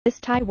This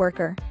Thai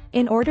worker,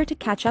 in order to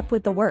catch up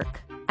with the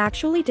work,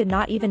 actually did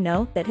not even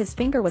know that his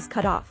finger was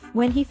cut off.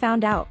 When he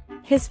found out,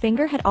 his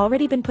finger had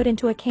already been put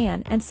into a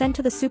can and sent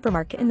to the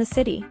supermarket in the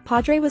city.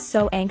 Padre was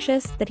so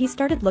anxious that he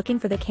started looking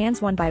for the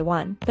cans one by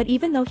one, but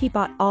even though he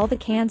bought all the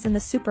cans in the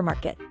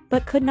supermarket,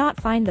 but could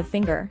not find the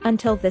finger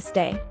until this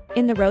day.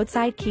 In the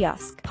roadside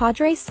kiosk,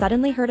 Padre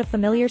suddenly heard a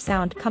familiar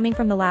sound coming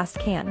from the last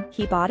can.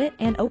 He bought it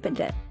and opened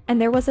it, and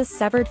there was a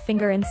severed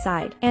finger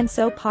inside. And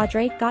so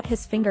Padre got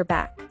his finger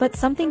back. But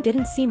something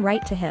didn't seem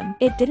right to him.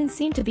 It didn't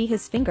seem to be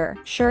his finger.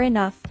 Sure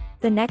enough,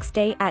 the next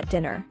day at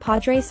dinner,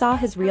 Padre saw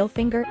his real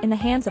finger in the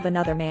hands of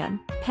another man,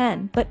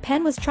 Pen. But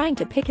Pen was trying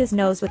to pick his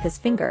nose with his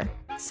finger.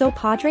 So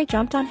Padre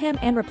jumped on him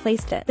and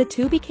replaced it. The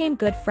two became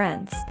good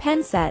friends.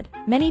 Pen said,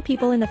 "Many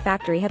people in the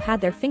factory have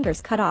had their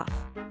fingers cut off,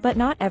 but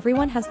not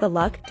everyone has the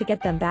luck to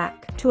get them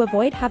back." To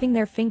avoid having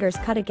their fingers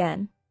cut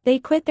again, they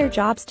quit their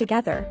jobs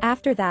together.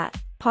 After that,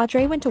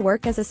 Padre went to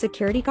work as a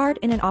security guard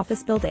in an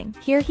office building.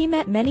 Here he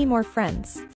met many more friends.